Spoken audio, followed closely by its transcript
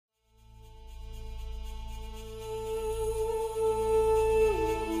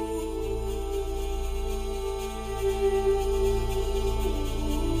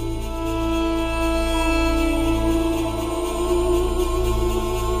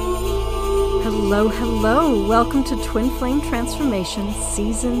Hello, hello. Welcome to Twin Flame Transformation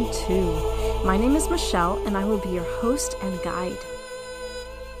Season 2. My name is Michelle, and I will be your host and guide.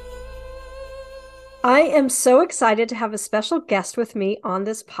 I am so excited to have a special guest with me on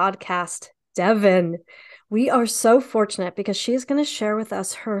this podcast, Devon. We are so fortunate because she is going to share with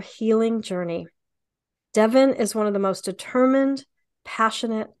us her healing journey. Devon is one of the most determined,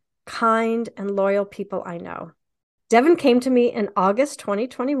 passionate, kind, and loyal people I know. Devon came to me in August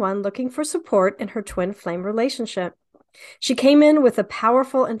 2021 looking for support in her twin flame relationship. She came in with a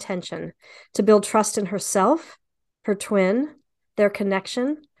powerful intention to build trust in herself, her twin, their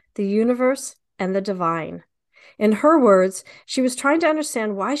connection, the universe, and the divine. In her words, she was trying to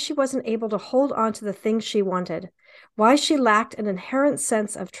understand why she wasn't able to hold on to the things she wanted, why she lacked an inherent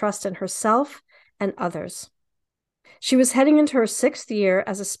sense of trust in herself and others. She was heading into her 6th year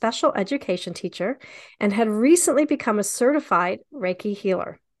as a special education teacher and had recently become a certified Reiki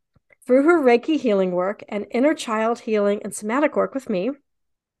healer. Through her Reiki healing work and inner child healing and somatic work with me,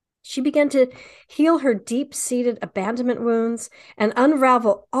 she began to heal her deep-seated abandonment wounds and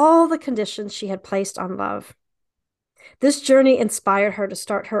unravel all the conditions she had placed on love. This journey inspired her to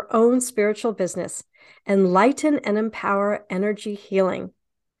start her own spiritual business, Enlighten and Empower Energy Healing.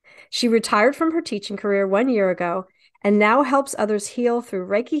 She retired from her teaching career 1 year ago and now helps others heal through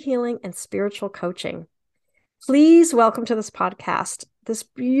Reiki healing and spiritual coaching. Please welcome to this podcast, this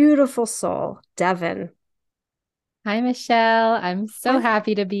beautiful soul, Devon. Hi, Michelle. I'm so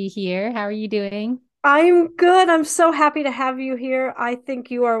happy to be here. How are you doing? I'm good. I'm so happy to have you here. I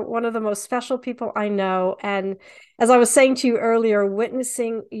think you are one of the most special people I know. And as I was saying to you earlier,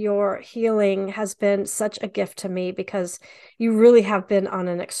 witnessing your healing has been such a gift to me because you really have been on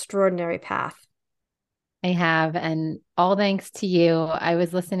an extraordinary path. I have, and all thanks to you. I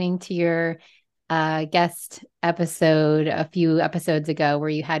was listening to your guest episode a few episodes ago where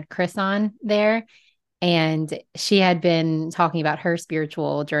you had Chris on there, and she had been talking about her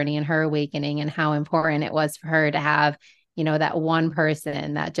spiritual journey and her awakening and how important it was for her to have, that one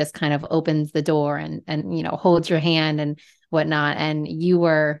person that just kind of opens the door and holds your hand and whatnot. And you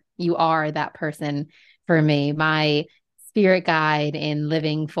are that person for me, my spirit guide in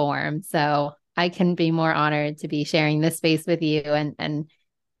living form. So I couldn't be more honored to be sharing this space with you and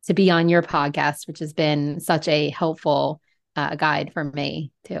to be on your podcast, which has been such a helpful guide for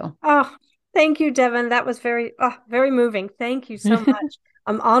me too. Oh, thank you, Devon. That was very moving. Thank you so much.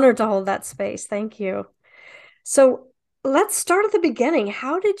 I'm honored to hold that space. Thank you. So let's start at the beginning.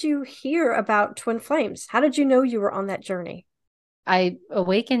 How did you hear about Twin Flames? How did you know you were on that journey? I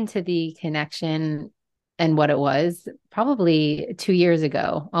awakened to the connection and what it was probably 2 years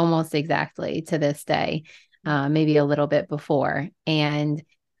ago, almost exactly to this day, maybe a little bit before. And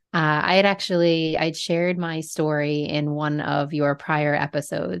I'd shared my story in one of your prior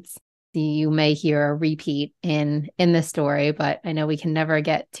episodes. You may hear a repeat in the story, but I know we can never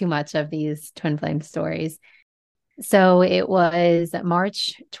get too much of these twin flame stories. So it was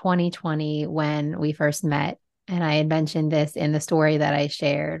March 2020 when we first met. And I had mentioned this in the story that I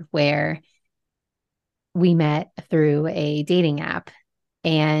shared, where we met through a dating app.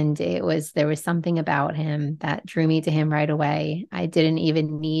 And there was something about him that drew me to him right away. I didn't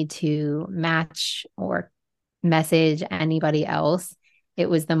even need to match or message anybody else. It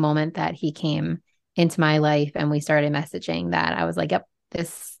was the moment that he came into my life and we started messaging that I was like, yep,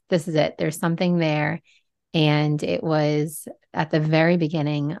 this is it. There's something there. And it was at the very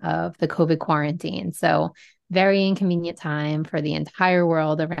beginning of the COVID quarantine. So very inconvenient time for the entire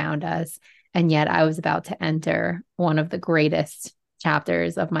world around us. And yet I was about to enter one of the greatest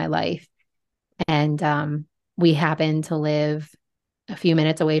chapters of my life. And we happened to live a few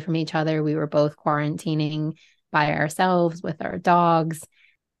minutes away from each other. We were both quarantining by ourselves with our dogs.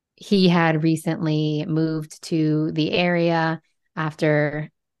 He had recently moved to the area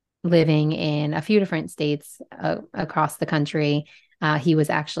after living in a few different states across the country. He was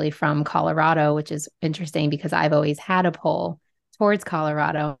actually from Colorado, which is interesting because I've always had a pull towards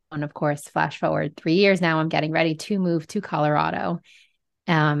Colorado. And of course, flash forward 3 years now, I'm getting ready to move to Colorado.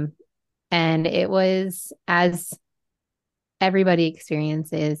 And it was, as everybody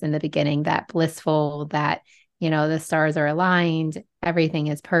experiences in the beginning, that blissful, that, the stars are aligned, everything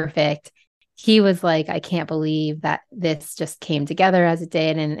is perfect. He was like, I can't believe that this just came together as it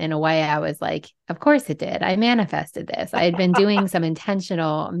did. And in a way, I was like, of course it did. I manifested this. I had been doing some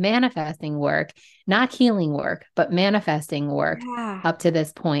intentional manifesting work, not healing work, but manifesting work Yeah. up to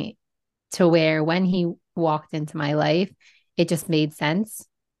this point, to where when he walked into my life, it just made sense.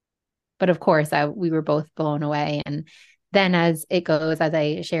 But of course, we were both blown away. And then, as it goes, as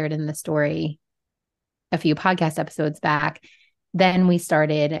I shared in the story a few podcast episodes back, then we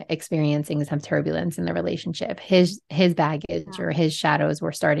started experiencing some turbulence in the relationship. His baggage or his shadows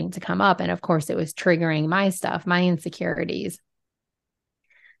were starting to come up. And of course, it was triggering my stuff, my insecurities.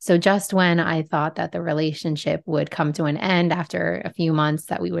 So just when I thought that the relationship would come to an end after a few months,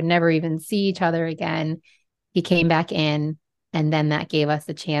 that we would never even see each other again, he came back in. And then that gave us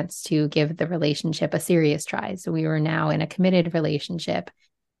a chance to give the relationship a serious try. So we were now in a committed relationship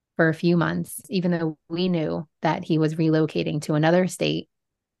for a few months, even though we knew that he was relocating to another state,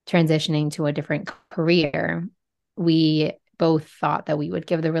 transitioning to a different career. We both thought that we would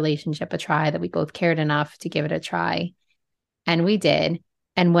give the relationship a try, that we both cared enough to give it a try. And we did.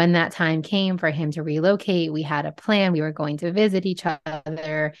 And when that time came for him to relocate, we had a plan. We were going to visit each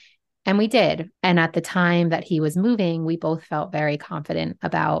other. And we did. And at the time that he was moving, we both felt very confident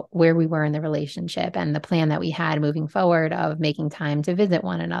about where we were in the relationship and the plan that we had moving forward of making time to visit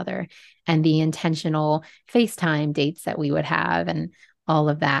one another and the intentional FaceTime dates that we would have and all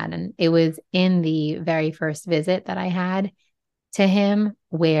of that. And it was in the very first visit that I had to him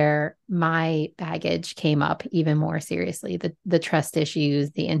where my baggage came up even more seriously, the trust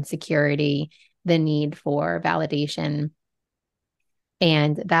issues, the insecurity, the need for validation.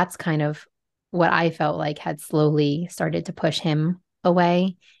 And that's kind of what I felt like had slowly started to push him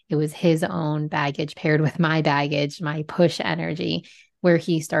away. It was his own baggage paired with my baggage, my push energy, where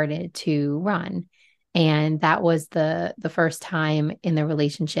he started to run. And that was the first time in the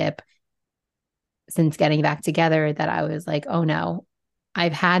relationship since getting back together that I was like, oh no,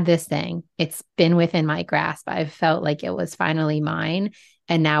 I've had this thing. It's been within my grasp. I've felt like it was finally mine.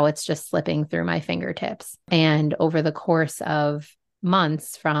 And now it's just slipping through my fingertips. And over the course of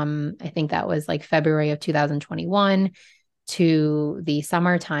months from, I think that was like February of 2021 to the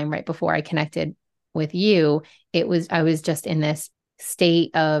summertime, right before I connected with you, I was just in this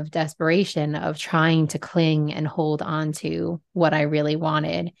state of desperation of trying to cling and hold on to what I really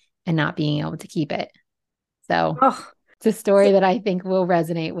wanted and not being able to keep it. So Oh, it's a story that I think will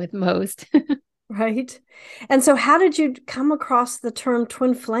resonate with most. right. And so, how did you come across the term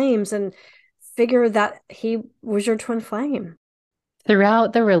twin flames and figure that he was your twin flame?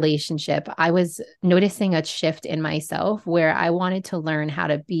 Throughout the relationship, I was noticing a shift in myself where I wanted to learn how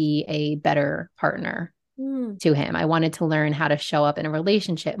to be a better partner Mm. to him. I wanted to learn how to show up in a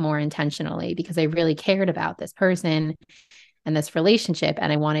relationship more intentionally because I really cared about this person and this relationship.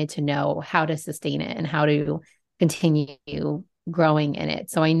 And I wanted to know how to sustain it and how to continue growing in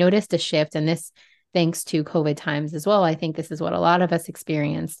it. So I noticed a shift, and this thanks to COVID times as well. I think this is what a lot of us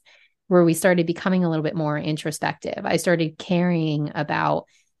experienced, where we started becoming a little bit more introspective. I started caring about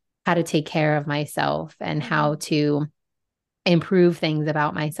how to take care of myself and how to improve things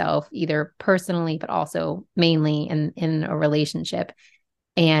about myself, either personally, but also mainly in a relationship.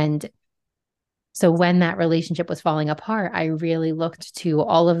 And so when that relationship was falling apart, I really looked to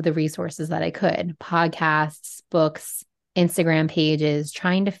all of the resources that I could, podcasts, books, Instagram pages,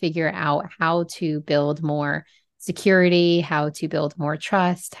 trying to figure out how to build more security, how to build more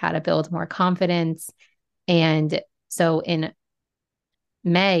trust, how to build more confidence. And so in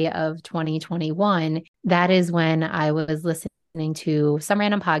May of 2021, that is when I was listening to some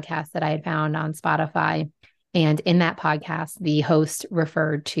random podcast that I had found on Spotify. And in that podcast, the host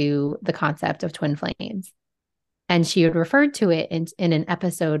referred to the concept of twin flames. And she had referred to it in an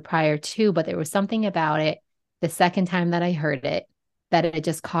episode prior to, but there was something about it the second time that I heard it that it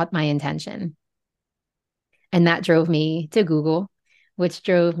just caught my attention. And that drove me to Google, which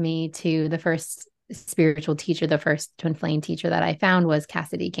drove me to the first spiritual teacher, the first twin flame teacher that I found was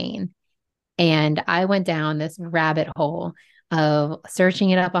Cassidy Kane. And I went down this rabbit hole of searching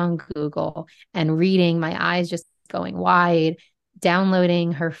it up on Google and reading, my eyes just going wide,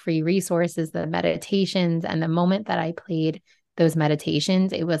 downloading her free resources, the meditations. And the moment that I played those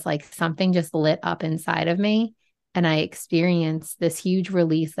meditations, it was like something just lit up inside of me. And I experienced this huge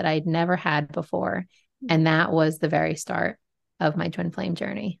release that I'd never had before. And that was the very start of my twin flame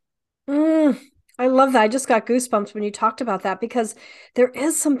journey. Mm, I love that. I just got goosebumps when you talked about that because there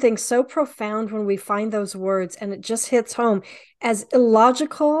is something so profound when we find those words and it just hits home. As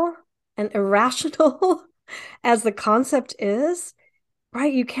illogical and irrational as the concept is,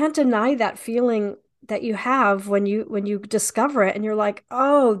 right? You can't deny that feeling that you have when you discover it and you're like,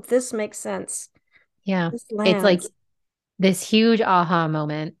 "Oh, this makes sense. Yeah. This It's like lands." this huge aha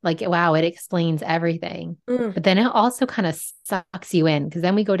moment. Like, wow, it explains everything. Mm, But then it also kind of sucks you in because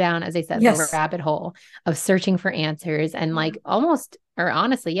then we go down, as I said, the yes. rabbit hole of searching for answers and like almost, or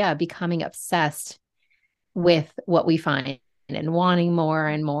honestly, yeah, becoming obsessed with what we find and wanting more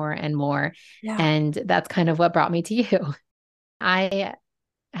and more and more. Yeah. And that's kind of what brought me to you. I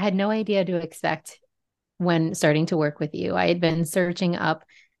had no idea to expect when starting to work with you. I had been searching up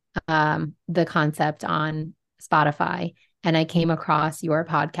the concept on Spotify, and I came across your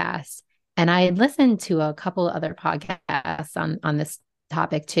podcast. And I had listened to a couple other podcasts on this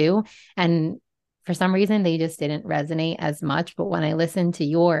topic too. And for some reason, they just didn't resonate as much. But when I listened to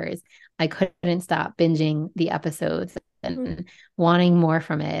yours, I couldn't stop binging the episodes Mhm. and wanting more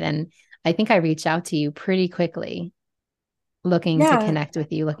from it. And I think I reached out to you pretty quickly, looking to Yeah. connect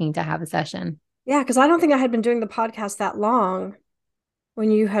with you, looking to have a session. Yeah. Because I don't think I had been doing the podcast that long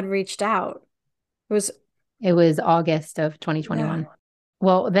when you had reached out. It was, It was August of yeah. 2021.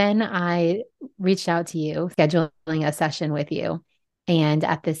 Well, then I reached out to you, scheduling a session with you. And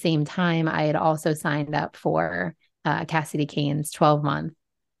at the same time, I had also signed up for Cassidy Kane's 12-month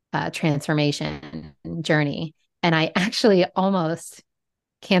transformation journey. And I actually almost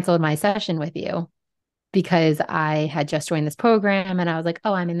canceled my session with you because I had just joined this program and I was like,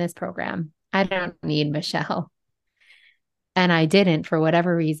 oh, I'm in this program. I don't need Michelle. And I didn't for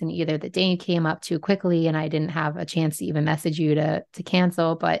whatever reason. Either the day came up too quickly and I didn't have a chance to even message you to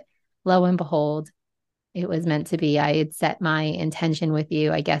cancel. But lo and behold, it was meant to be. I had set my intention with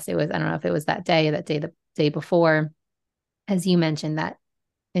you. I guess it was, I don't know if it was that day, the day before, as you mentioned, that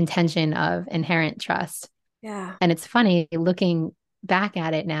intention of inherent trust. Yeah. And it's funny looking back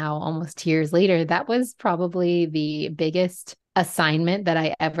at it now, almost years later, that was probably the biggest assignment that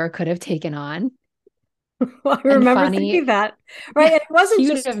I ever could have taken on. Well, I And remember funny, thinking that, right? yeah, And it wasn't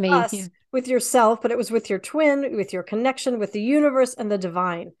cute just of me. Yeah. trust with yourself, but it was with your twin, with your connection with the universe and the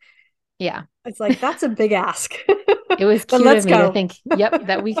divine. Yeah. It's like, that's a big ask. It was But cute of let's me to go. think, yep,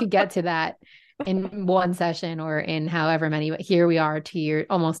 that we could get to that in one session or in however many. But here we are 2 years,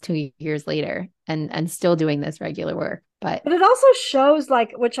 almost 2 years later, and still doing this regular work. But But it also shows,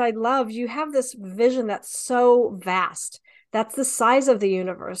 like, which I love, you have this vision that's so vast. That's the size of the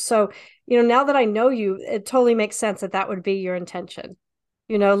universe. So, now that I know you, it totally makes sense that that would be your intention.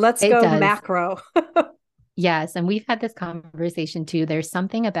 Let's it go does. macro. Yes. And we've had this conversation too. There's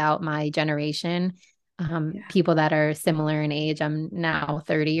something about my generation, Yeah. people that are similar in age. I'm now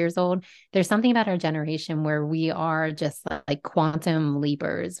 30 years old. There's something about our generation where we are just like quantum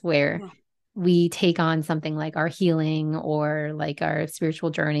leapers, where Yeah. we take on something like our healing or like our spiritual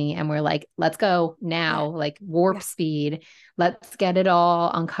journey and we're like, let's go Yeah. now, like warp Yeah. speed. Let's get it all,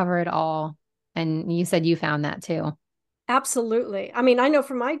 uncover it all. And you said you found that too. Absolutely. I mean, I know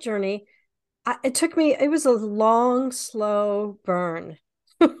from my journey, it was a long, slow burn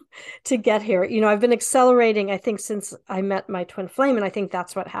to get here. I've been accelerating, I think, since I met my twin flame. And I think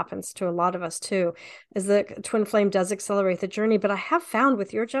that's what happens to a lot of us too, is the twin flame does accelerate the journey. But I have found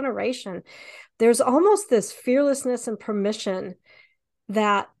with your generation, there's almost this fearlessness and permission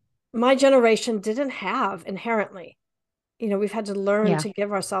that my generation didn't have inherently. We've had to learn Yeah. to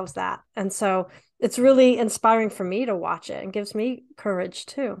give ourselves that. And so it's really inspiring for me to watch it and gives me courage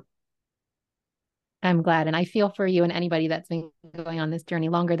too. I'm glad. And I feel for you and anybody that's been going on this journey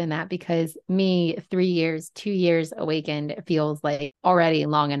longer than that, because me, 3 years, 2 years awakened feels like already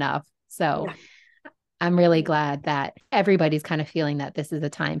long enough. So Yeah. I'm really glad that everybody's kind of feeling that this is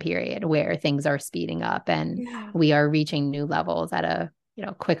a time period where things are speeding up and Yeah. we are reaching new levels at a,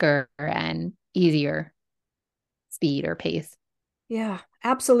 quicker and easier speed or pace. Yeah,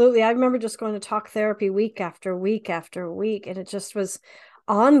 absolutely. I remember just going to talk therapy week after week after week, and it just was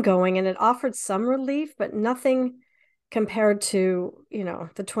ongoing and it offered some relief, but nothing compared to,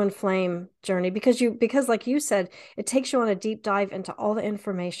 the twin flame journey because like you said, it takes you on a deep dive into all the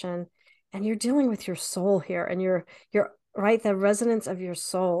information and you're dealing with your soul here and you're right, the resonance of your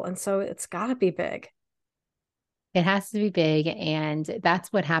soul. And so it's got to be big. It has to be big. And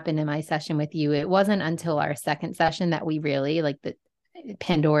that's what happened in my session with you. It wasn't until our second session that we really like the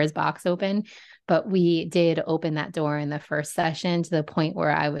Pandora's box open, but we did open that door in the first session to the point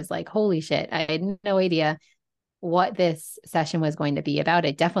where I was like, holy shit, I had no idea what this session was going to be about.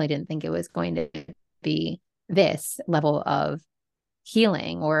 I definitely didn't think it was going to be this level of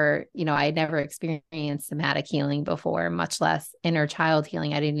healing, or I had never experienced somatic healing before, much less inner child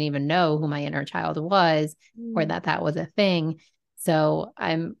healing. I didn't even know who my inner child was or Mm. that was a thing. So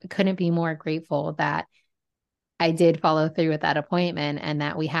I'm couldn't be more grateful that I did follow through with that appointment and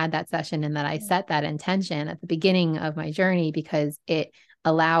that we had that session and that I set that intention at the beginning of my journey, because it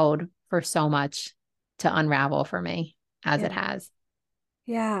allowed for so much to unravel for me as it Yeah. has.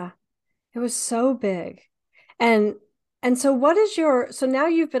 Yeah. It was so big. And so so now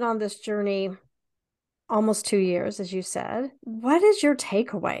you've been on this journey almost 2 years, as you said. What is your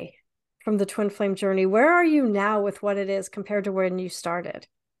takeaway from the twin flame journey? Where are you now with what it is compared to when you started?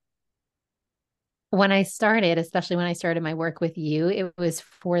 When I started, especially when I started my work with you, it was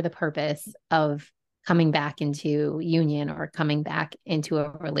for the purpose of coming back into union or coming back into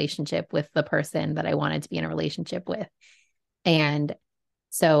a relationship with the person that I wanted to be in a relationship with. And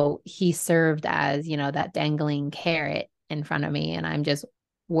so he served as, that dangling carrot in front of me, and I'm just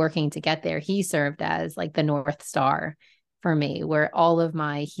working to get there. He served as like the North Star for me, where all of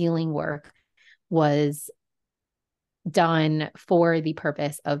my healing work was done for the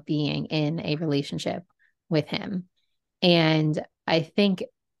purpose of being in a relationship with him. And I think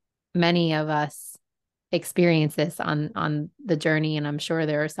many of us experience this on the journey, and I'm sure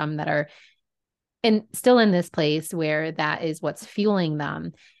there are some that are still in this place where that is what's fueling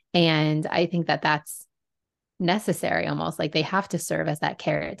them. And I think that that's necessary, almost like they have to serve as that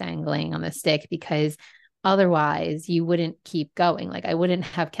carrot dangling on the stick, because otherwise you wouldn't keep going. Like I wouldn't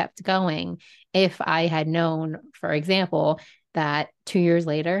have kept going if I had known, for example, that 2 years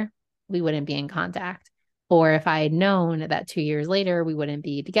later we wouldn't be in contact. Or if I had known that 2 years later we wouldn't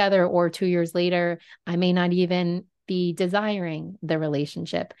be together, or 2 years later, I may not even be desiring the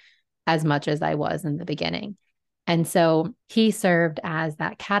relationship as much as I was in the beginning. And so he served as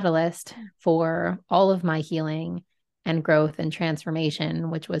that catalyst for all of my healing and growth and transformation,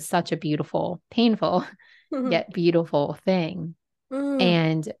 which was such a beautiful, painful, Mm-hmm. yet beautiful thing. Mm.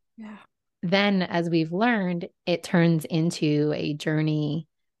 And Yeah. then, as we've learned, it turns into a journey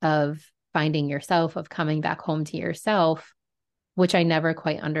of finding yourself, of coming back home to yourself, which I never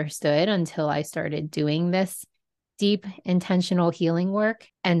quite understood until I started doing this deep intentional healing work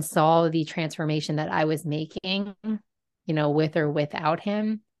and saw the transformation that I was making, with or without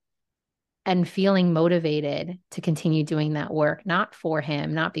him, and feeling motivated to continue doing that work, not for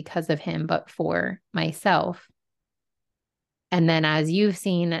him, not because of him, but for myself. And then, as you've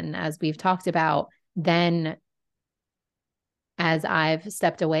seen and as we've talked about, then as I've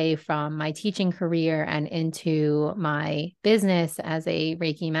stepped away from my teaching career and into my business as a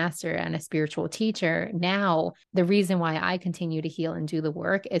Reiki master and a spiritual teacher, now the reason why I continue to heal and do the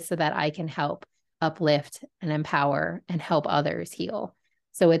work is so that I can help uplift and empower and help others heal.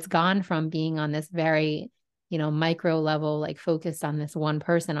 So it's gone from being on this very, micro level, like focused on this one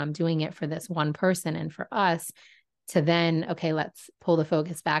person. I'm doing it for this one person and for us, to then, okay, let's pull the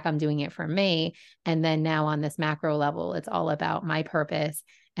focus back. I'm doing it for me. And then now on this macro level, it's all about my purpose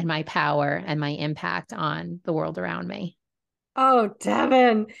and my power and my impact on the world around me. Oh,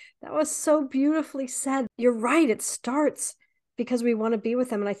 Devon, that was so beautifully said. You're right. It starts because we want to be with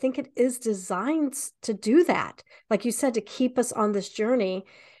them. And I think it is designed to do that. Like you said, to keep us on this journey.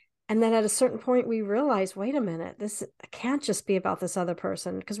 And then at a certain point, we realize, wait a minute, this can't just be about this other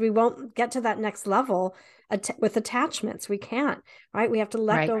person, because we won't get to that next level with attachments. We can't, right? We have to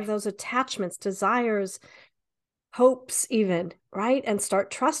let Right. go of those attachments, desires, hopes, even, right? And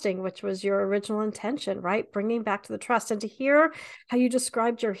start trusting, which was your original intention, right? Bringing back to the trust. And to hear how you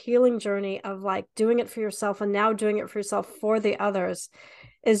described your healing journey of like doing it for yourself and now doing it for yourself for the others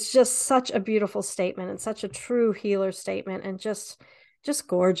is just such a beautiful statement and such a true healer statement, and just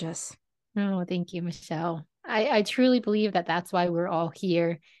gorgeous. Oh, thank you, Michelle. I truly believe that that's why we're all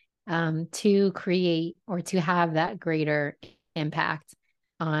here, to create or to have that greater impact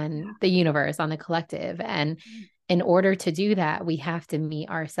on the universe, on the collective. And in order to do that, we have to meet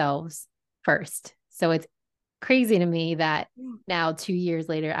ourselves first. So it's crazy to me that now, 2 years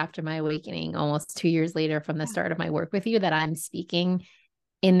later, after my awakening, almost 2 years later from the start of my work with you, that I'm speaking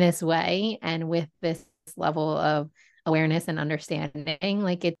in this way and with this level of awareness and understanding.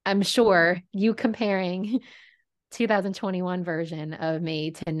 Like I'm sure you comparing 2021 version of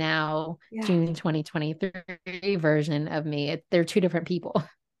me to now Yeah. June 2023 version of me, they're two different people.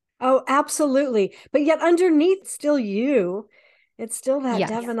 Oh, absolutely. But yet underneath, still you. It's still that Yes.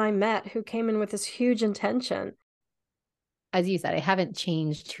 Devon I met who came in with this huge intention. As you said, I haven't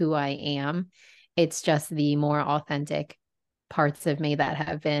changed who I am. It's just the more authentic parts of me that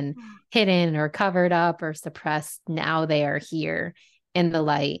have been hidden or covered up or suppressed. Now they are here in the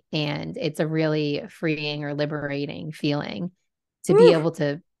light. And it's a really freeing or liberating feeling to be Woo, able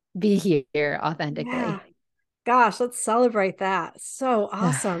to be here yeah. authentically. Gosh, let's celebrate that. So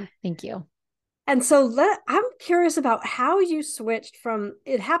awesome. Thank you. And so I'm curious about how you switched from,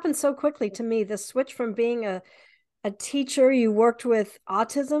 it happened so quickly to me, the switch from being a teacher, you worked with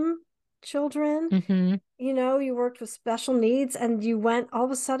autism children, Mm-hmm. you worked with special needs, and you went, all of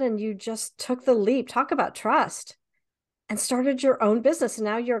a sudden, you just took the leap. Talk about trust, and started your own business. And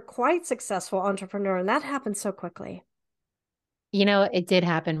now you're a quite successful entrepreneur. And that happened so quickly. It did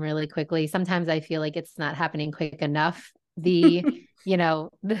happen really quickly. Sometimes I feel like it's not happening quick enough. The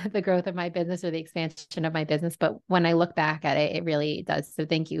growth of my business or the expansion of my business. But when I look back at it, it really does. So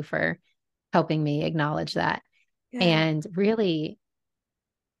thank you for helping me acknowledge that. Yeah. And really,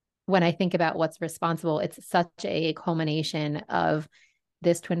 when I think about what's responsible, it's such a culmination of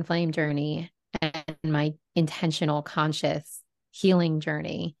this twin flame journey and my intentional, conscious healing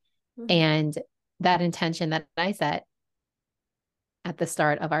journey. Mhm. And that intention that I set at the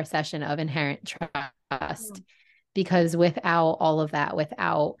start of our session of inherent trust. Because without all of that,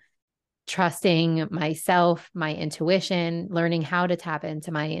 without trusting myself, my intuition, learning how to tap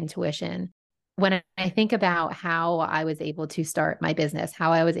into my intuition, when I think about how I was able to start my business,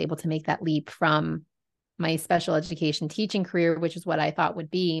 how I was able to make that leap from my special education teaching career, which is what I thought would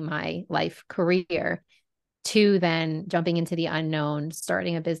be my life career, to then jumping into the unknown,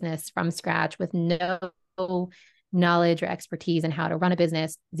 starting a business from scratch with no knowledge or expertise in how to run a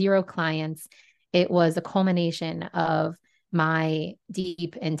business, zero clients. It was a culmination of my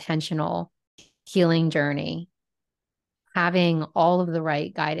deep, intentional healing journey, having all of the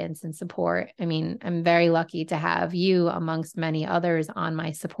right guidance and support. I mean, I'm very lucky to have you amongst many others on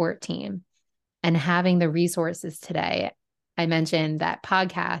my support team and having the resources today. I mentioned that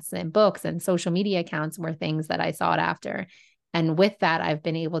podcasts and books and social media accounts were things that I sought after. And with that, I've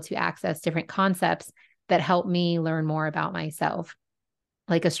been able to access different concepts that help me learn more about myself,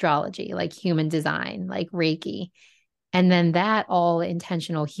 like astrology, like human design, like Reiki. And then that all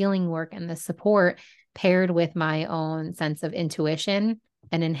intentional healing work and the support paired with my own sense of intuition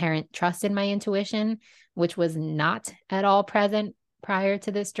and inherent trust in my intuition, which was not at all present prior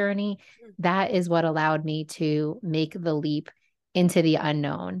to this journey, that is what allowed me to make the leap into the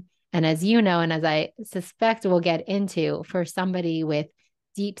unknown. And as you know, and as I suspect we'll get into, for somebody with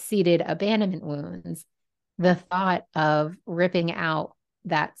deep seated abandonment wounds, the thought of ripping out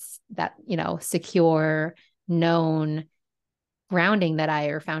that secure, known grounding that I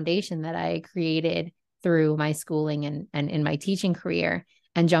or foundation that I created through my schooling and in my teaching career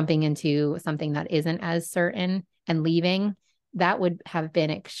and jumping into something that isn't as certain and leaving, that would have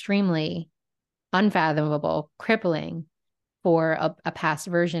been extremely unfathomable, crippling for a past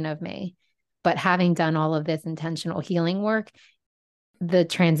version of me. But having done all of this intentional healing work, the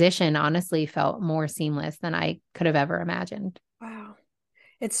transition honestly felt more seamless than I could have ever imagined. Wow.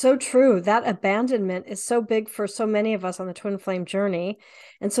 It's so true. That abandonment is so big for so many of us on the twin flame journey.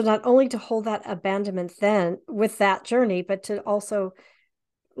 And so not only to hold that abandonment then with that journey, but to also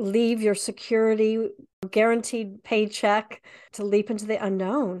leave your security, guaranteed paycheck to leap into the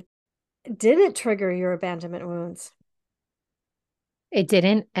unknown. Did it trigger your abandonment wounds? It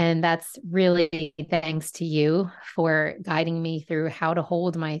didn't. And that's really thanks to you for guiding me through how to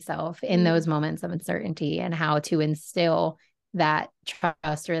hold myself in Mm. those moments of uncertainty and how to instill that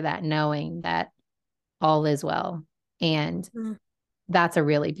trust or that knowing that all is well. And Mm. that's a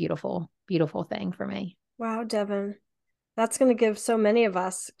really beautiful, beautiful thing for me. Wow, Devon. That's going to give so many of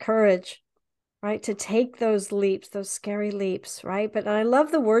us courage, right? To take those leaps, those scary leaps, right? But I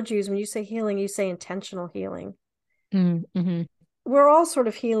love the word you use when you say healing, you say intentional healing. Mm-hmm. We're all sort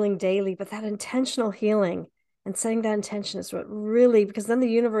of healing daily, but that intentional healing and setting that intention is what really, because then the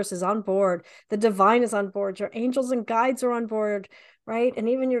universe is on board, the divine is on board, your angels and guides are on board, right? And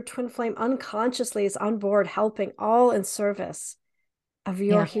even your twin flame unconsciously is on board, helping all in service of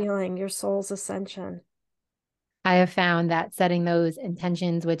your Yeah. healing, your soul's ascension. I have found that setting those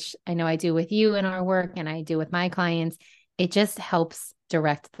intentions, which I know I do with you in our work and I do with my clients, it just helps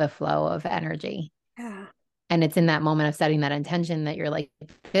direct the flow of energy. Yeah. And it's in that moment of setting that intention that you're like,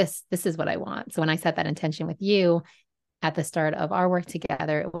 this is what I want. So when I set that intention with you at the start of our work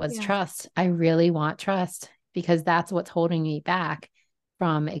together, it was Yeah. trust. I really want trust because that's what's holding me back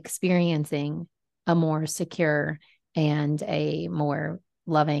from experiencing a more secure and a more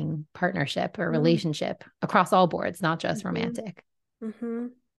loving partnership or Mm. relationship across all boards, not just Mm-hmm. romantic. Mm-hmm.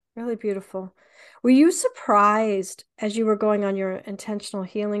 Really beautiful. Were you surprised as you were going on your intentional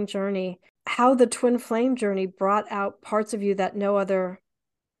healing journey, how the twin flame journey brought out parts of you that no other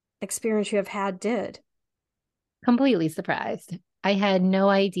experience you have had did? Completely surprised. I had no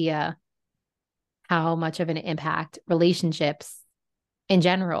idea how much of an impact relationships in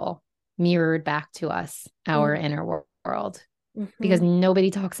general mirrored back to us, our Mm. inner world, because Mm-hmm. nobody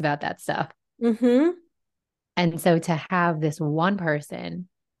talks about that stuff. Mm-hmm. And so to have this one person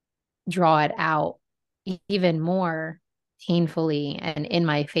draw it out even more painfully and in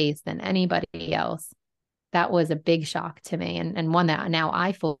my face than anybody else, that was a big shock to me. And one that now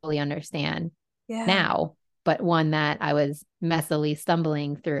I fully understand Yeah. now, but one that I was messily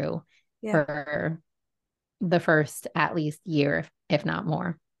stumbling through Yeah. for the first at least year, if not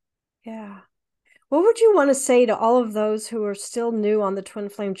more. Yeah. What would you want to say to all of those who are still new on the twin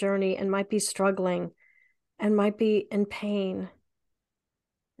flame journey and might be struggling and might be in pain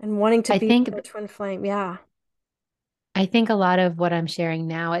and wanting to I be think a twin flame? Yeah. I think a lot of what I'm sharing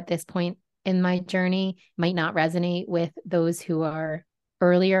now at this point in my journey might not resonate with those who are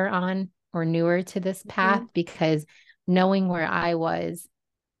earlier on or newer to this path, Mhm. because knowing where I was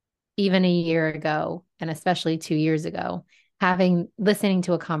even a year ago, and especially 2 years ago, having listening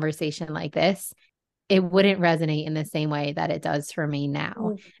to a conversation like this, it wouldn't resonate in the same way that it does for me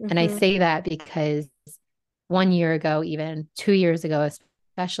now. And I Mhm. say that because 1 year ago, even 2 years ago,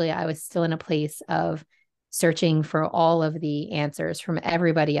 especially, I was still in a place of searching for all of the answers from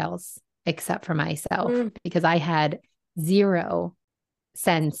everybody else except for myself, Mm. because I had zero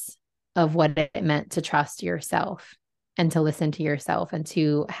sense of what it meant to trust yourself and to listen to yourself and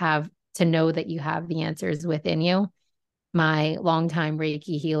to know that you have the answers within you. My longtime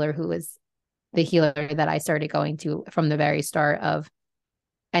Reiki healer, who was the healer that I started going to from the very start of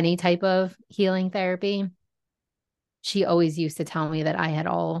any type of healing therapy, she always used to tell me that I had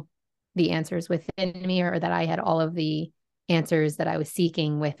all the answers within me, or that I had all of the answers that I was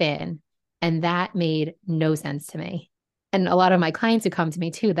seeking within. And that made no sense to me. And a lot of my clients who come to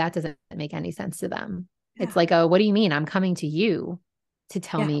me too, that doesn't make any sense to them. It's Yeah. like, oh, what do you mean? I'm coming to you to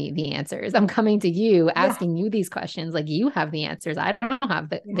tell Yeah. me the answers. I'm coming to you, Yeah. asking you these questions. Like, you have the answers. I don't have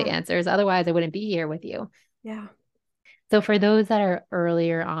the Yeah. answers. Otherwise, I wouldn't be here with you. Yeah. So for those that are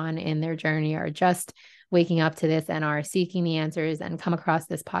earlier on in their journey, or just waking up to this and are seeking the answers and come across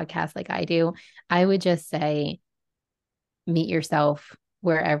this podcast like I do, I would just say meet yourself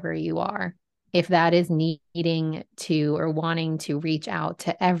wherever you are. If that is needing to or wanting to reach out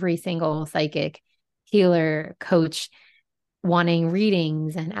to every single psychic, healer, coach, wanting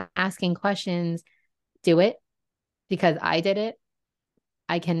readings and asking questions, do it, because I did it.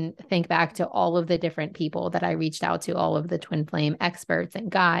 I can think back to all of the different people that I reached out to, all of the twin flame experts and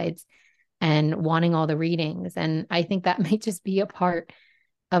guides, and wanting all the readings. And I think that may just be a part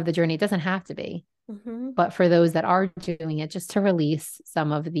of the journey. It doesn't have to be, Hmm. but for those that are doing it, just to release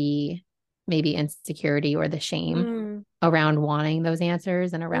some of the maybe insecurity or the shame Mm. around wanting those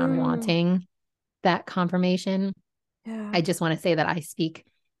answers and around Mm. wanting that confirmation. Yeah. I just want to say that I speak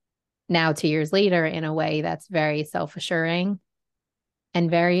now, 2 years later, in a way that's very self assuring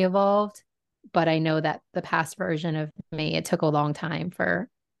and very evolved. But I know that the past version of me, it took a long time for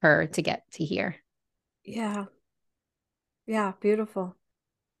her to get to here. Yeah. Yeah. Beautiful.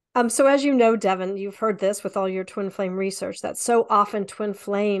 So as you know, Devon, you've heard this with all your twin flame research, that so often twin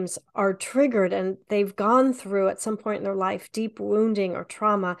flames are triggered and they've gone through at some point in their life deep wounding or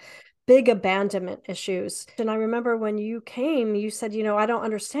trauma, big abandonment issues. And I remember when you came, you said, I don't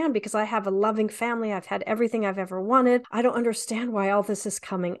understand because I have a loving family. I've had everything I've ever wanted. I don't understand why all this is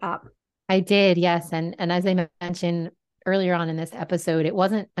coming up. I did, yes. And as I mentioned earlier on in this episode, it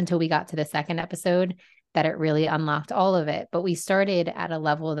wasn't until we got to the second episode that it really unlocked all of it. But we started at a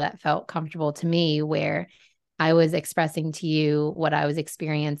level that felt comfortable to me, where I was expressing to you what I was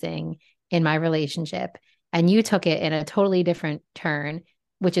experiencing in my relationship. And you took it in a totally different turn,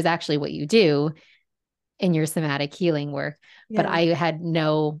 which is actually what you do in your somatic healing work. But Yeah. I had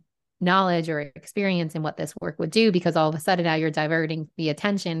no knowledge or experience in what this work would do, because all of a sudden now you're diverting the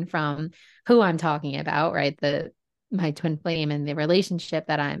attention from who I'm talking about, right? My twin flame and the relationship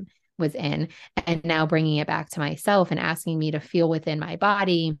that I'm was in, and now bringing it back to myself and asking me to feel within my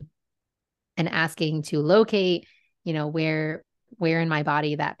body and asking to locate, where in my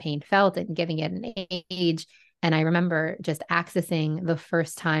body that pain felt, and giving it an age. And I remember just accessing the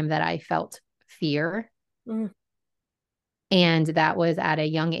first time that I felt fear, Mm. and that was at a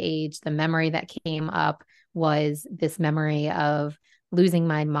young age. The memory that came up was this memory of losing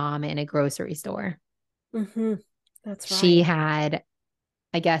my mom in a grocery store. Hmm. That's She right. had,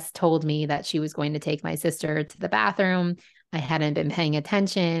 I guess, told me that she was going to take my sister to the bathroom. I hadn't been paying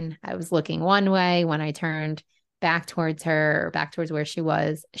attention. I was looking one way. When I turned back towards her, or back towards where she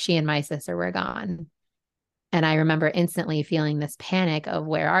was, she and my sister were gone. And I remember instantly feeling this panic of,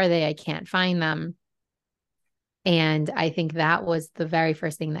 where are they? I can't find them. And I think that was the very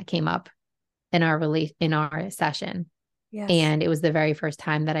first thing that came up in our session. Yes. And it was the very first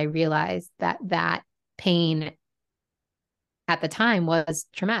time that I realized that that pain at the time was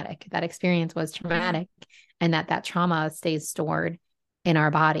traumatic. That experience was Yeah. traumatic, and that trauma stays stored in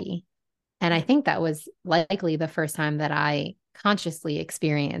our body. And I Yeah. think that was likely the first time that I consciously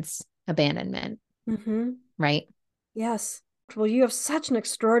experienced abandonment, Hmm. right? Yes. Well, you have such an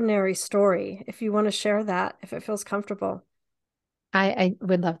extraordinary story. If you want to share that, if it feels comfortable. I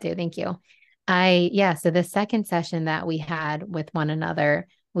would love to. Thank you. So the second session that we had with one another,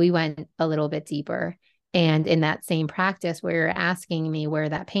 we went a little bit deeper. And in that same practice where you're asking me where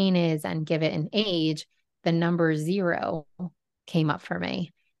that pain is and give it an age, the number 0 came up for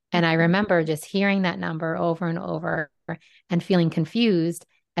me. And I Mhm. remember just hearing that number over and over and feeling confused.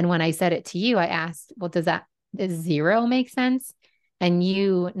 And when I said it to you, I asked, well, does zero make sense? And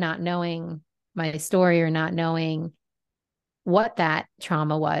you not knowing my story or not knowing what that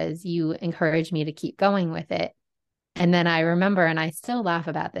trauma was, you encouraged me to keep going with it. And then I remember, and I still laugh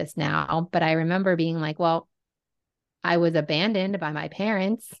about this now, but I remember being like, well, I was abandoned by my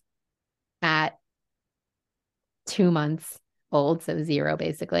parents at 2 months old, so zero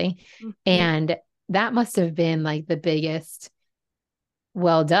basically. Mhm. And that must have been like the biggest,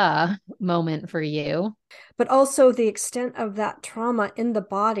 well, duh moment for you. But also the extent of that trauma in the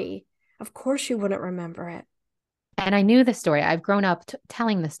body. Of course, you wouldn't remember it. And I knew the story. I've grown up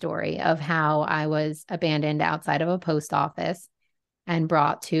telling the story of how I was abandoned outside of a post office and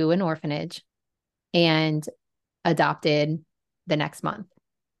brought to an orphanage and adopted the next month.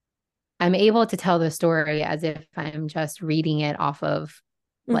 I'm able to tell the story as if I'm just reading it off of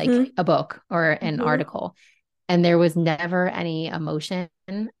like Mm-hmm. a book or an Mm-hmm. article. And there was never any emotion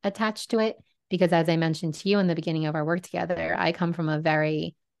attached to it because, as I mentioned to you in the beginning of our work together, I come from a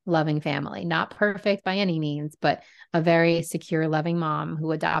very loving family, not perfect by any means, but a very secure, loving mom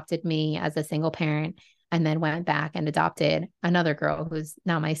who adopted me as a single parent and then went back and adopted another girl who's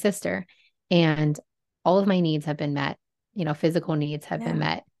now my sister. And all of my needs have been met, physical needs have been Yeah.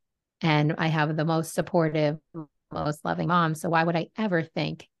 met. And I have the most supportive, most loving mom. So why would I ever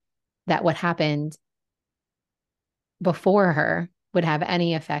think that what happened before her would have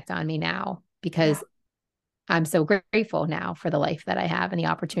any effect on me now? Yeah. Because I'm so grateful now for the life that I have and the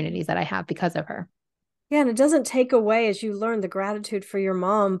opportunities that I have because of her. Yeah. And it doesn't take away as you learn the gratitude for your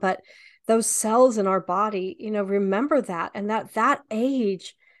mom, but those cells in our body, remember that. And that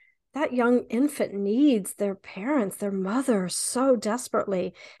age, that young infant needs their parents, their mother so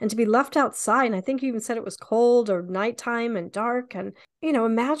desperately. And to be left outside, and I think you even said it was cold or nighttime and dark. And,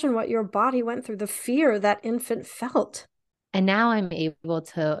 imagine what your body went through, the fear that infant felt. And now I'm able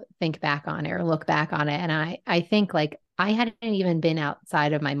to think back on it or look back on it. And I think like I hadn't even been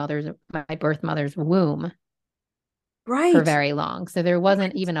outside of my birth mother's womb for Right. very long. So there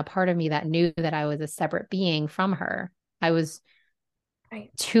wasn't Right. even a part of me that knew that I was a separate being from her. I was Right.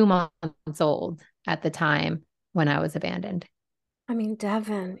 2 months old at the time when I was abandoned. I mean,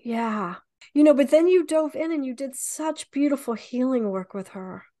 Devon, yeah. But then you dove in and you did such beautiful healing work with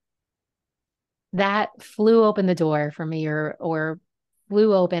her. That flew open the door for me or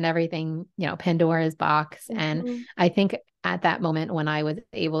flew open everything, Pandora's box. And Mm-hmm. I think at that moment when I was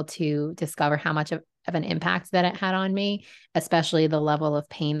able to discover how much of an impact that it had on me, especially the level of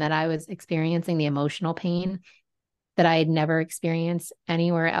pain that I was experiencing, the emotional pain that I had never experienced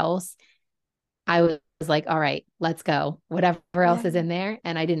anywhere else, I was like, all right, let's go. Whatever else is Yeah. in there.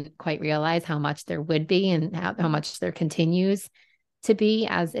 And I didn't quite realize how much there would be and how much there continues to be,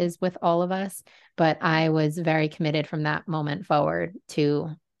 as is with all of us. But I was very committed from that moment forward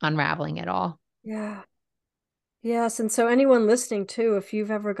to unraveling it all. Yeah. Yes. And so anyone listening too, if you've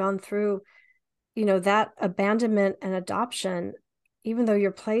ever gone through, that abandonment and adoption, even though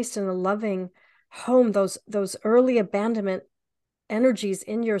you're placed in a loving home, those early abandonment energies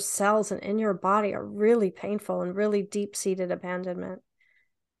in your cells and in your body are really painful and really deep-seated abandonment.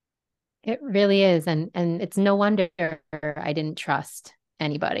 It really is. And it's no wonder I didn't trust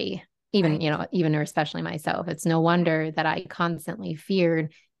anybody, even, Right. even or especially myself. It's no wonder that I constantly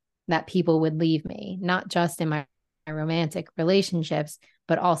feared that people would leave me, not just in my romantic relationships,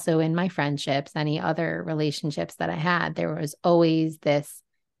 but also in my friendships, any other relationships that I had. There was always this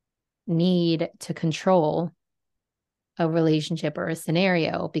need to control a relationship or a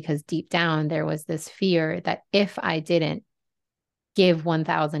scenario because deep down there was this fear that if I didn't give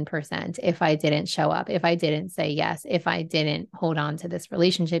 1000%, if I didn't show up, if I didn't say yes, if I didn't hold on to this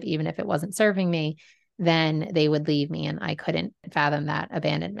relationship, even if it wasn't serving me, then they would leave me. And I couldn't fathom that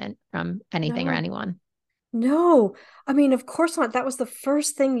abandonment from anything or No. anyone. No, I mean, of course not. That was the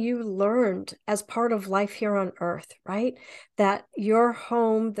first thing you learned as part of life here on Earth, right? That your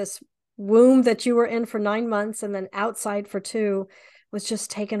home, this womb that you were in for 9 months and then outside for two, was just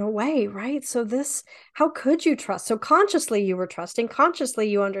taken away, right? So, how could you trust? So, consciously, you were trusting, consciously,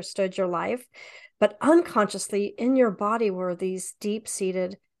 you understood your life, but unconsciously, in your body were these deep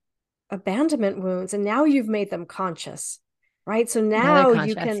seated abandonment wounds. And now you've made them conscious, right? So Now they're now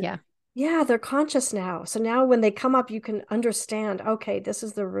you conscious. can Yeah. yeah, they're conscious now. So now when they come up, you can understand, okay, this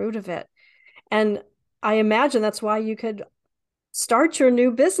is the root of it. And I imagine that's why you could start your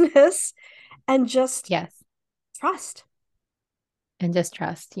new business and just Yes. trust. And just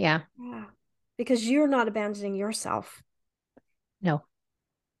trust. Yeah. Yeah. Because you're not abandoning yourself. No.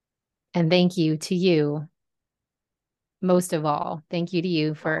 And thank you to you, most of all. Thank you to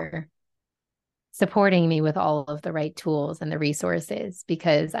you Oh, for supporting me with all of the right tools and the resources,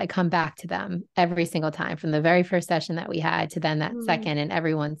 because I come back to them every single time, from the very first session that we had to then that Mm. second and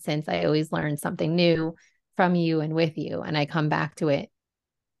everyone since. I always learn something new from you and with you, and I come back to it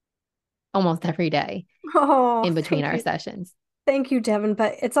almost every day Oh, in between thank our you. sessions. Thank you, Devon.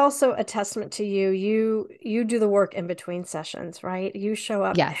 But it's also a testament to you. You do the work in between sessions, right? You show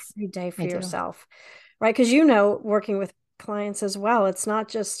up Yes, every day I for do. yourself, right? Because working with clients as well, it's not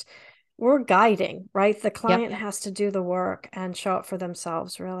just we're guiding, right? The Yep. client has to do the work and show up for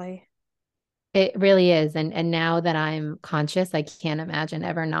themselves, really. It really is. And now that I'm conscious, I can't imagine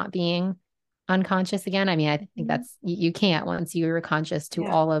ever not being unconscious again. I mean, I think Mhm. that's you can't, once you're conscious to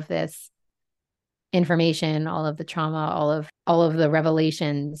Yeah. all of this information, all of the trauma, all of the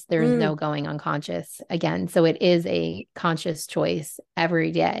revelations, there's Mm. no going unconscious again. So it is a conscious choice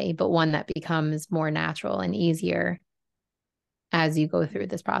every day, but one that becomes more natural and easier as you go through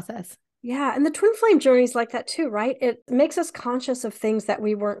this process. Yeah, and the twin flame journey is like that too, right? It makes us conscious of things that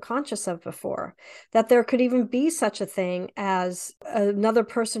we weren't conscious of before, that there could even be such a thing as another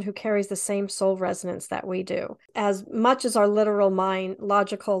person who carries the same soul resonance that we do. As much as our literal mind,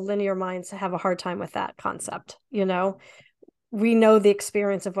 logical, linear minds have a hard time with that concept, we know the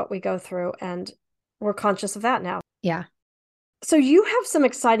experience of what we go through and we're conscious of that now. Yeah, So you have some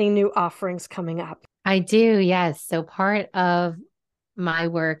exciting new offerings coming up. I do. Yes. So part of my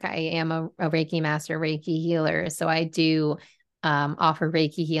work, I am a Reiki master, Reiki healer. So I do offer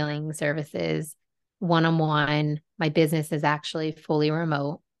Reiki healing services one on one. My business is actually fully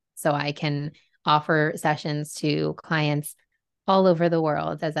remote. So I can offer sessions to clients all over the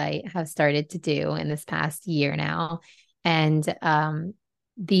world, as I have started to do in this past year now. And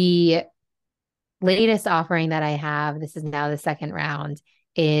the latest offering that I have, this is now the second round,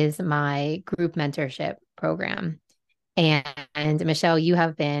 is my group mentorship program. And Michelle, you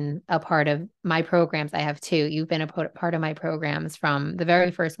have been a part of my programs. I have too. You've been a part of my programs from the very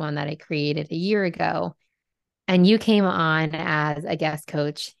first one that I created a year ago. And you came on as a guest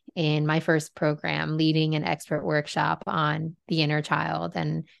coach in my first program, leading an expert workshop on the inner child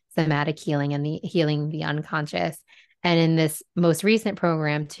and somatic healing and the healing the unconscious. And in this most recent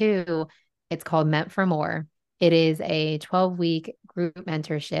program, too, it's called Meant for More. It is a 12-week group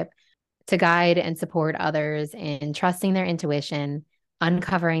mentorship to guide and support others in trusting their intuition,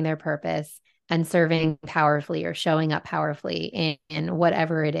 uncovering their purpose, and serving powerfully or showing up powerfully in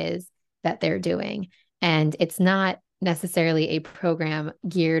whatever it is that they're doing. And it's not necessarily a program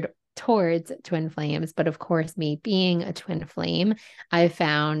geared towards twin flames, but of course, me being a twin flame, I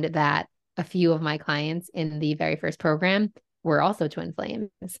found that a few of my clients in the very first program were also twin flames.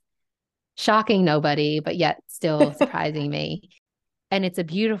 Shocking nobody, but yet still surprising me. And it's a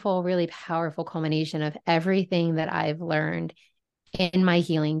beautiful, really powerful culmination of everything that I've learned in my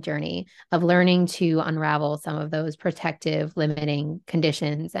healing journey, of learning to unravel some of those protective, limiting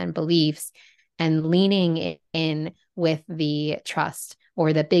conditions and beliefs, and leaning in with the trust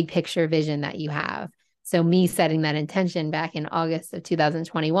or the big picture vision that you have. So, me setting that intention back in August of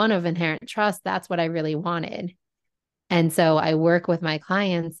 2021 of inherent trust, that's what I really wanted. And so I work with my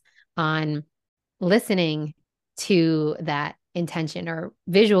clients on listening to that intention or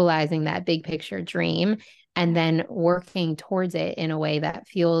visualizing that big picture dream, and then working towards it in a way that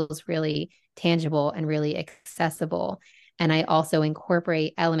feels really tangible and really accessible. And I also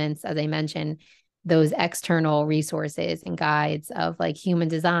incorporate elements, as I mentioned, those external resources and guides of like human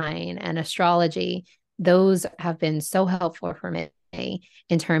design and astrology. Those have been so helpful for me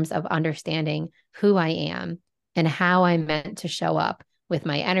in terms of understanding who I am and how I'm meant to show up with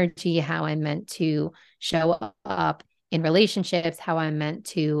my energy, how I'm meant to show up in relationships, how I'm meant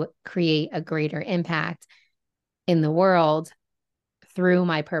to create a greater impact in the world through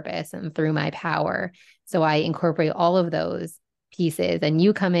my purpose and through my power. So I incorporate all of those pieces, and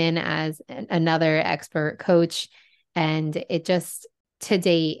you come in as another expert coach. And it just to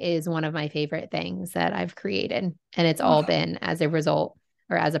date is one of my favorite things that I've created. And it's all Oh, been as a result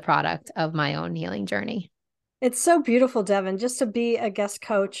or as a product of my own healing journey. it's so beautiful, Devon, just to be a guest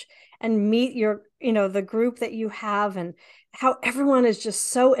coach and meet the group that you have and how everyone is just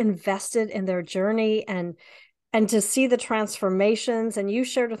so invested in their journey and to see the transformations. And you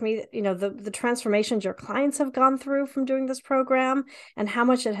shared with me, the transformations your clients have gone through from doing this program and how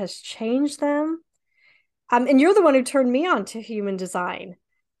much it has changed them. And you're the one who turned me on to human design.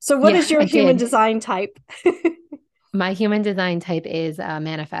 So what Yeah, is your I human did. design type? My human design type is a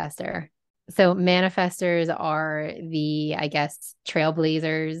manifester. So manifestors are the, I guess,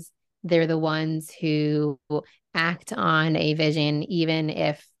 trailblazers. They're the ones who act on a vision, even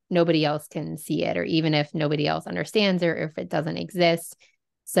if nobody else can see it, or even if nobody else understands it, or if it doesn't exist.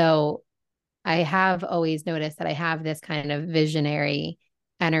 So I have always noticed that I have this kind of visionary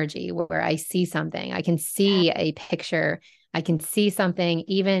energy where I see something, I can Yeah. see a picture, I can see something,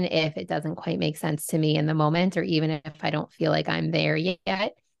 even if it doesn't quite make sense to me in the moment, or even if I don't feel like I'm there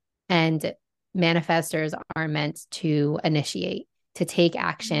yet. And manifestors are meant to initiate, to take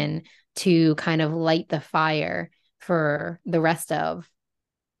action, to kind of light the fire for the rest of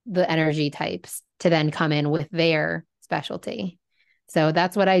the energy types to then come in with their specialty. So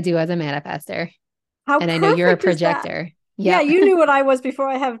that's what I do as a manifester. How And I know you're a perfect is that? projector. Yeah, Yep. you knew what I was before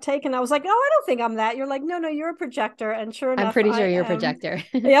I have taken. I was like, oh, I don't think I'm that. You're like, no, no, you're a projector. And sure I'm enough, pretty I sure you're a am. projector.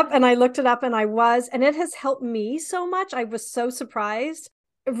 Yep. And I looked it up and I was, and it has helped me so much. I was so surprised.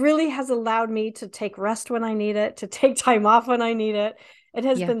 It really has allowed me to take rest when I need it, to take time off when I need it. It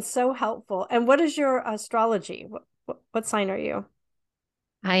has Yeah. been so helpful. And what is your astrology? What sign are you?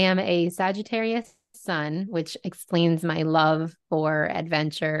 I am a Sagittarius sun, which explains my love for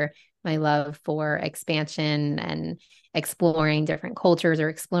adventure, my love for expansion and exploring different cultures or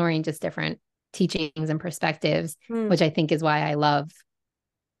exploring just different teachings and perspectives, Hmm. which I think is why I love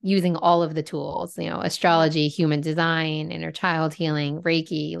using all of the tools, Yeah. astrology, human design, inner child healing,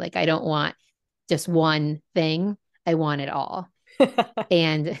 Reiki. Like, I don't want just one thing, I want it all.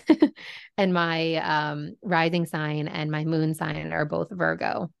 And and my rising sign and my moon sign are both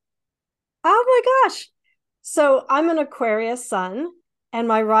Virgo. Oh my gosh. So I'm an Aquarius sun, and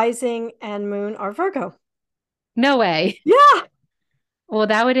my rising and moon are Virgo. No way. Yeah. Well,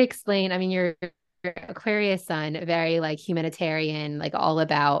 that would explain. I mean, your Aquarius sun, very like humanitarian, like all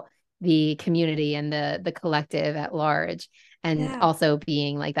about the community and the collective at large, and Yeah. also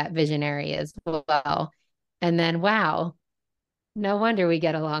being like that visionary as well. And then, wow, no wonder we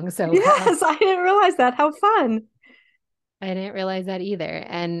get along so well. Yes, I didn't realize that. How fun. I didn't realize that either.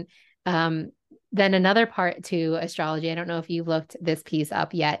 And um, then another part to astrology, I don't know if you've looked this piece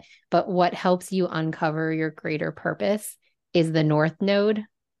up yet, but what helps you uncover your greater purpose is the North Node.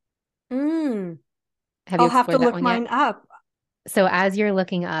 Mm. Have you I'll have to explored that look one yet? mine up. So as you're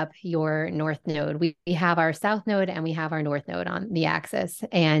looking up your north node, we have our south node and we have our north node on the axis.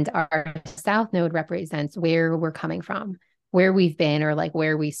 And our south node represents where we're coming from, where we've been, or like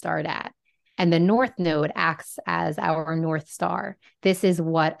where we start at. And the north node acts as our north star. This is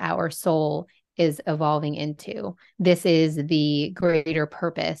what our soul is evolving into. This is the greater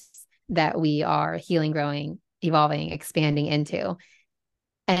purpose that we are healing, growing, evolving, expanding into.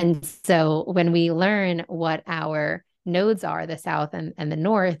 And so when we learn what our nodes are, the south and the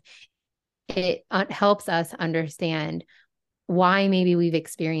north, it helps us understand why maybe we've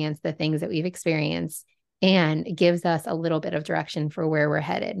experienced the things that we've experienced and gives us a little bit of direction for where we're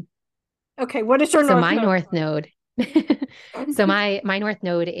headed. Okay, what is your So north my node? north node, so my north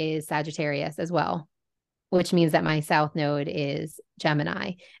node is Sagittarius as well, which means that my south node is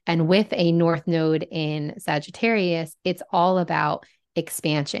Gemini. And with a north node in Sagittarius, it's all about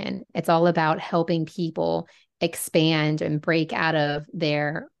expansion. It's all about helping people expand and break out of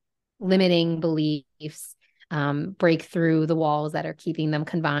their limiting beliefs, break through the walls that are keeping them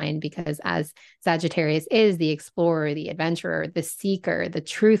confined. Because as Sagittarius is the explorer, the adventurer, the seeker, the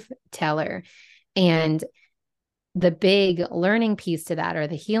truth teller, and the big learning piece to that, or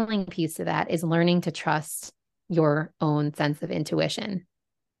the healing piece to that, is learning to trust your own sense of intuition.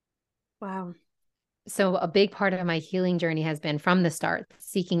 Wow. So, a big part of my healing journey has been from the start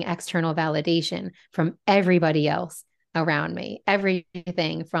seeking external validation from everybody else around me,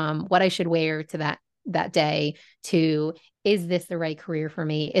 everything from what I should wear to that day to, is this the right career for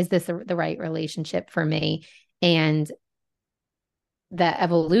me? Is this the right relationship for me? And the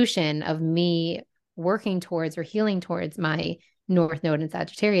evolution of me working towards or healing towards my North Node in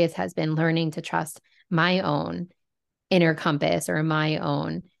Sagittarius has been learning to trust my own inner compass or my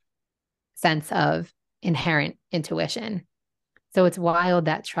own sense of inherent intuition. So it's wild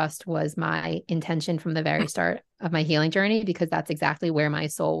that trust was my intention from the very start of my healing journey, because that's exactly where my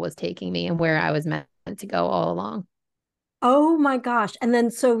soul was taking me and where I was meant to go all along. Oh my gosh. And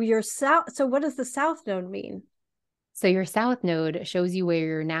then so your south, so what does the south node mean? So your south node shows you where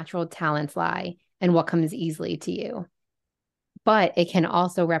your natural talents lie and what comes easily to you. But it can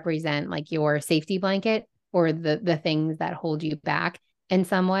also represent like your safety blanket or the things that hold you back in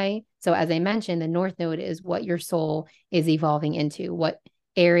some way. So as I mentioned, the north node is what your soul is evolving into, what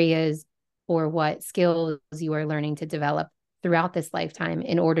areas or what skills you are learning to develop throughout this lifetime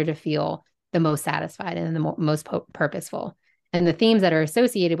in order to feel the most satisfied and the most purposeful. And the themes that are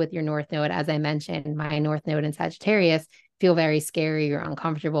associated with your north node, as I mentioned, my north node in Sagittarius, feel very scary or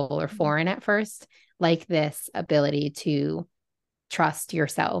uncomfortable or foreign at first, like this ability to trust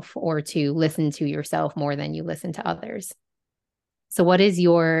yourself or to listen to yourself more than you listen to others. So, what is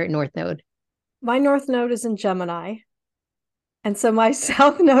your North Node? My North Node is in Gemini. And so my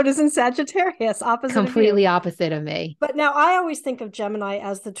South Node is in Sagittarius, opposite of you. Completely opposite of me. But now I always think of Gemini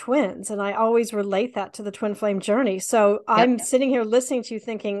as the twins, and I always relate that to the twin flame journey. So I'm Yep. sitting here listening to you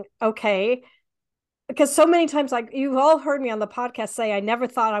thinking, okay, because so many times, like you've all heard me on the podcast say, I never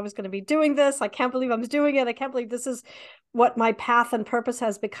thought I was going to be doing this. I can't believe I'm doing it. I can't believe this is what my path and purpose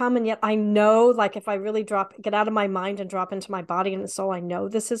has become. And yet I know, like, if I really get out of my mind and drop into my body and soul, I know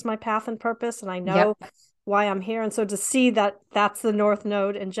this is my path and purpose. And I know Yep. why I'm here. And so to see that that's the North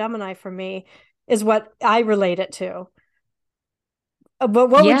Node in Gemini for me is what I relate it to. But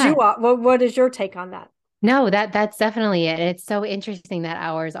what would you, Yeah. what is your take on that? No, that's definitely it. It's so interesting that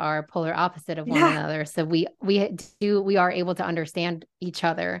ours are polar opposite of one Yeah. another. So we are able to understand each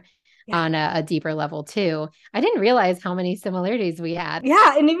other Yeah. on a deeper level too. I didn't realize how many similarities we had.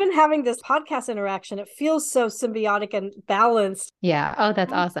 Yeah. And even having this podcast interaction, it feels so symbiotic and balanced. Yeah. Oh,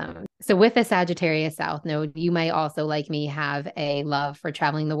 that's awesome. So with the Sagittarius South Node, you may also, like me, have a love for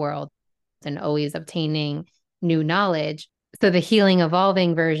traveling the world and always obtaining new knowledge. So the healing,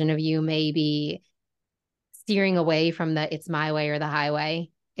 evolving version of you may be steering away from the it's my way or the highway.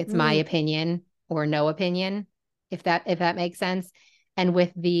 It's my Mm, opinion or no opinion, if that makes sense. And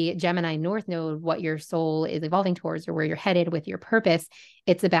with the Gemini North Node, what your soul is evolving towards or where you're headed with your purpose,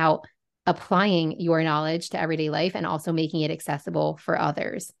 it's about applying your knowledge to everyday life and also making it accessible for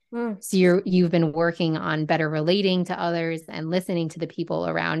others. mm. So you've been working on better relating to others and listening to the people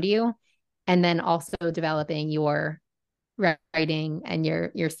around you, and then also developing your writing and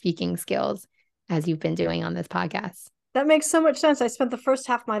your speaking skills as you've been doing on this podcast. That makes so much sense. I spent the first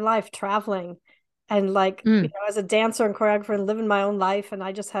half of my life traveling and like, Mm, as a dancer and choreographer and living my own life. And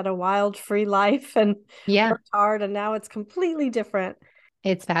I just had a wild, free life and yeah, worked hard. And now it's completely different.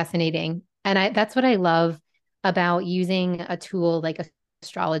 it's fascinating. And that's what I love about using a tool like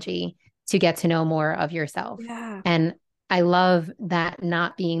astrology to get to know more of yourself. Yeah. And I love that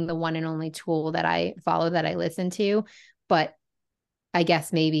not being the one and only tool that I follow, that I listen to, but I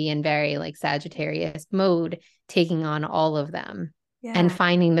guess maybe in very like Sagittarius mode, taking on all of them and Yeah.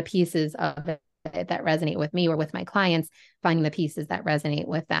 finding the pieces of it that resonate with me or with my clients, finding the pieces that resonate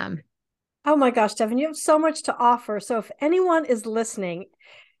with them. Oh my gosh, Devon, you have so much to offer. So if anyone is listening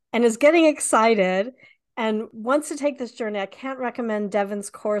and is getting excited and wants to take this journey, I can't recommend Devon's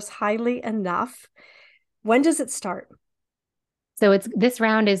course highly enough. When does it start? So it's this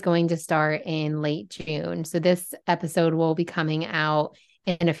round is going to start in late June. So this episode will be coming out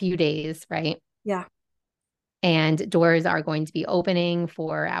in a few days, right? Yeah. And doors are going to be opening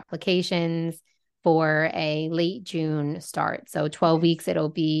for applications for a late June start. So 12 weeks, it'll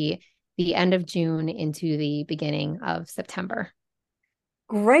be the end of June into the beginning of September.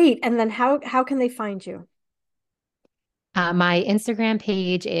 Great. And then how can they find you? My Instagram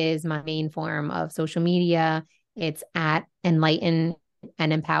page is my main form of social media. It's at Enlighten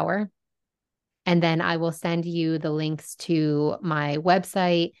and Empower. And then I will send you the links to my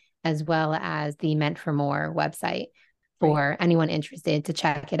website as well as the Meant for More website Great. for anyone interested to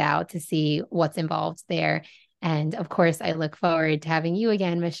check it out to see what's involved there. And of course, I look forward to having you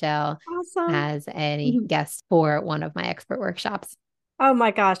again, Michelle, Awesome. as a guest for one of my expert workshops. Oh my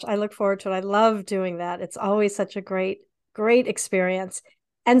gosh, I look forward to it. I love doing that. It's always such a great experience.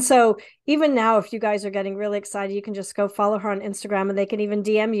 And so even now, if you guys are getting really excited, you can just go follow her on Instagram and they can even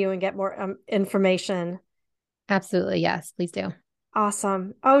DM you and get more information. Absolutely. Yes, please do.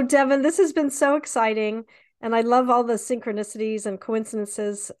 Awesome. Oh, Devon, this has been so exciting. And I love all the synchronicities and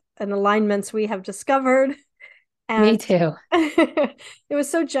coincidences and alignments we have discovered. Me And too. it was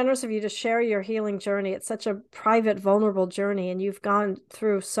so generous of you to share your healing journey. It's such a private, vulnerable journey, and you've gone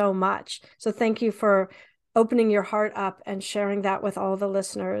through so much. So thank you for opening your heart up and sharing that with all the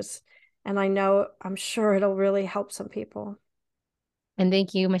listeners. And I'm sure it'll really help some people. And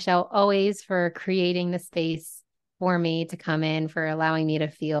thank you, Michelle, always for creating the space for me to come in, for allowing me to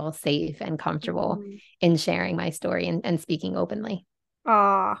feel safe and comfortable Mm. in sharing my story and speaking openly.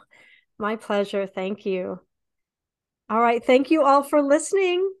 Ah, my pleasure. Thank you. All right. Thank you all for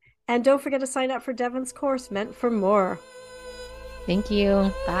listening. And don't forget to sign up for Devon's course, Meant for More. Thank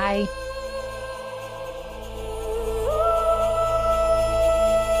you. Bye.